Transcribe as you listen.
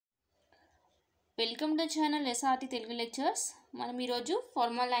Welcome to channel SRT Telugu Lectures. మనం ఈ రోజు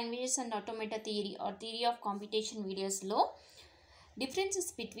formal languages and automata theory are theory of competition videos లో differences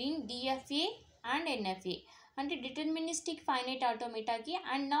between DFA and NFA అంటే deterministic finite automata కి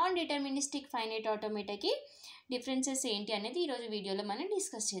and non deterministic finite automata కి differences ఏంటి అనేది ఈ రోజు వీడియోలో మనం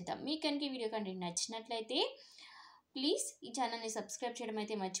డిస్కస్ చేద్దాం. మీకు కనుక ఈ వీడియో కంటెంట్ నచ్చినట్లయితే ప్లీజ్ ఈ ఛానల్ ని సబ్స్క్రైబ్ చేయడం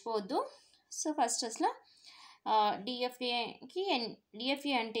అయితే మర్చిపోవద్దు. సో ఫస్ట్ అసలు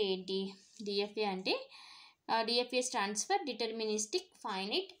DFA అంటే ఏంటి? DFA అంటే DFA stands for deterministic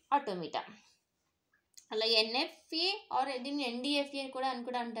finite automata. అలా NFA ఆర్ దీన్ని NDFA కూడా అని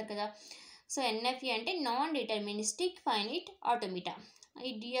కూడా అంటారు కదా. సో NFA అంటే నాన్ డిటర్మినిస్టిక్ ఫైనైట్ ఆటోమేటా.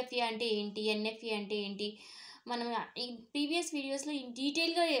 ఈ DFA అంటే ఏంటి, NFA అంటే ఏంటి, మనం ఈ ప్రీవియస్ వీడియోస్లో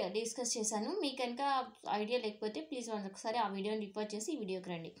డీటెయిల్గా డిస్కస్ చేశాను. మీకు కనుక ఐడియా లేకపోతే ప్లీజ్ ఒకసారి ఆ వీడియోని రిఫర్ చేసి ఈ వీడియోకి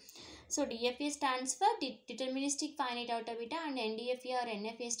రండి. So DFA stands for deterministic finite automata and NDFA are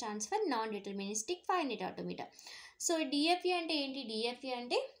NFA stands for non deterministic finite automata. So DFA అంటే ఏంటి? DFA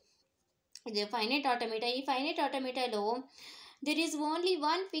అంటే ఇది ఫైనైట్ ఆటోమేటా. ఈ finite ఆటోమేటాలో there is only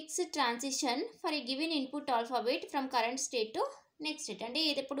one fixed transition for a given input alphabet from current state to next state. అంటే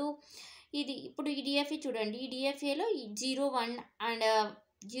ఇది ఇప్పుడు ఈ DFA చూడండి. ఈ DFAలో 0, 1 అండ్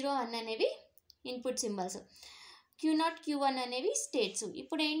 0, 1 అనేవి ఇన్పుట్ సింబల్స్, Q0, Q1 అనేవి స్టేట్స్.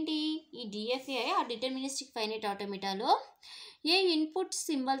 ఇప్పుడు ఏంటి, ఈ DFA ఆ డిటర్మినిస్టిక్ ఫైనైట్ ఆటోమేటాలో ఏ ఇన్పుట్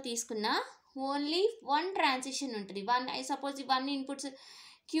సింబల్ తీసుకున్నా ఓన్లీ వన్ ట్రాన్సిషన్ ఉంటుంది. సపోజ్ 1 ఇన్పుట్స్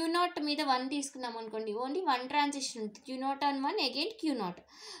Q0 మీద 1 తీసుకున్నాం అనుకోండి, ఓన్లీ 1 ట్రాన్సిషన్ ఉంటుంది. Q0 on 1 again Q0.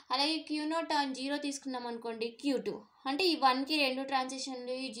 అలాగే Q0 on 0 తీసుకున్నాం అనుకోండి, Q2. అంటే ఈ 1కి 2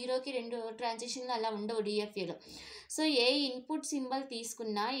 ట్రాన్సిషన్లు, ఈ 0కి 2 ట్రాన్సిషన్లు అలా ఉండవు DFAలో. సో ఏ ఇన్పుట్ సింబల్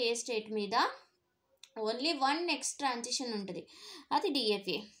తీసుకున్నా ఏ స్టేట్ మీద ఓన్లీ 1 నెక్స్ట్ ట్రాన్సిషన్ ఉంటుంది, అది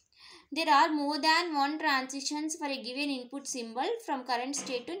DFA. There are more than 1 transitions for a given input symbol from current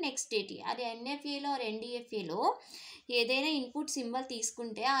state to next state. అది NFAలో ఆర్ NDFAలో ఏదైనా ఇన్పుట్ సింబల్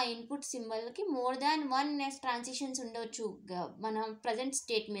తీసుకుంటే ఆ input సింబల్కి more than 1 next transitions ఉండవచ్చు మన ప్రజెంట్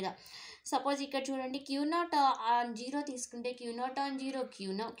స్టేట్ మీద. సపోజ్ ఇక్కడ చూడండి, Q0 on 0 తీసుకుంటే Q0 on 0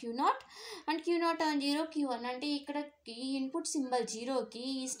 Q0 and Q0 on 0 Q1. అంటే ఇక్కడ ఈ ఇన్పుట్ సింబల్ 0కి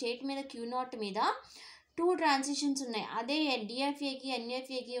ఈ స్టేట్ మీద Q0 మీద 2 ట్రాన్సిషన్స్ ఉన్నాయి. అదే DFAకి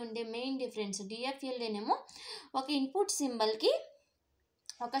NFAకి ఉండే మెయిన్ డిఫరెన్స్. DFAలోనేమో ఒక ఇన్పుట్ సింబల్కి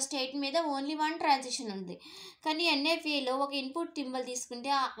ఒక స్టేట్ మీద ఓన్లీ 1 ట్రాన్సిషన్ ఉంది, కానీ NFAలో ఒక ఇన్పుట్ సింబల్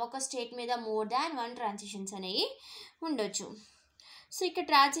తీసుకుంటే ఒక స్టేట్ మీద మోర్ దాన్ 1 ట్రాన్సిషన్స్ అనేవి ఉండొచ్చు. సో ఇక్కడ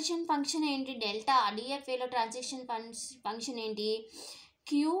ట్రాన్సిషన్ ఫంక్షన్ ఏంటి? డెల్టా. DFAలో ట్రాన్సిషన్ ఫంక్షన్ ఏంటి?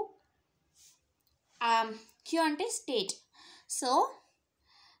 Q అంటే state. So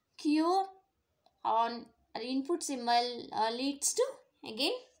Q on input symbol leads to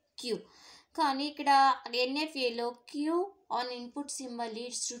again Q. కానీ ఇక్కడ NFAలో Q on input symbol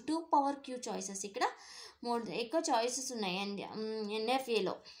leads to 2 power Q choices. ఇక్కడ ఎక్కువ చాయిసెస్ ఉన్నాయి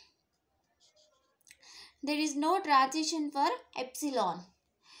NFAలో. There is no transition for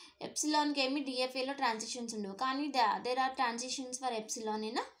ఎప్సిలాన్కి ఏమి DFAలో transitions ఉండవు, కానీ there are transitions for epsilon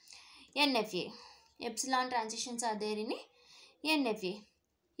in NFA. Epsilon transitions are there in NFA.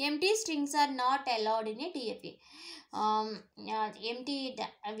 Empty strings are not allowed in a DFA.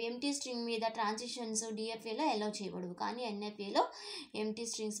 empty string మీద transitions DFAలో allow చేయబడవు, కానీ NFAలో empty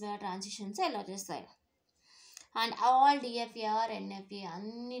strings మీద transitions allow చేస్తాయి. And all DFA are NFA,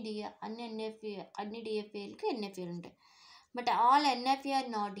 అన్ని DFAలకి NFAలు ఉంటాయి. But all NFA are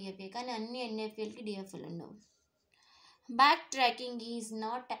not DFA, కానీ అన్ని NFAలకి DFAలు ఉండవు. బ్యాక్ ట్రాకింగ్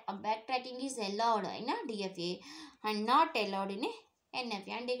ఈజ్ అలౌడ్ అయిన DFA and not allowed in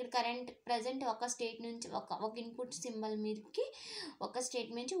NFA. అంటే ఇక్కడ ప్రజెంట్ ఒక స్టేట్ నుంచి ఒక ఇన్పుట్ సింబల్ మీదకి ఒక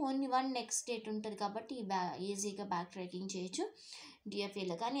స్టేట్ నుంచి ఓన్లీ 1 నెక్స్ట్ స్టేట్ ఉంటుంది, కాబట్టి ఈజీగా బ్యాక్ ట్రాకింగ్ చేయొచ్చు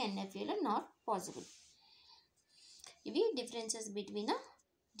DFAలో, కానీ NFAలో నాట్ పాసిబుల్. ఇవి differences between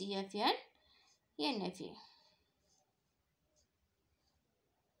DFA and NFA.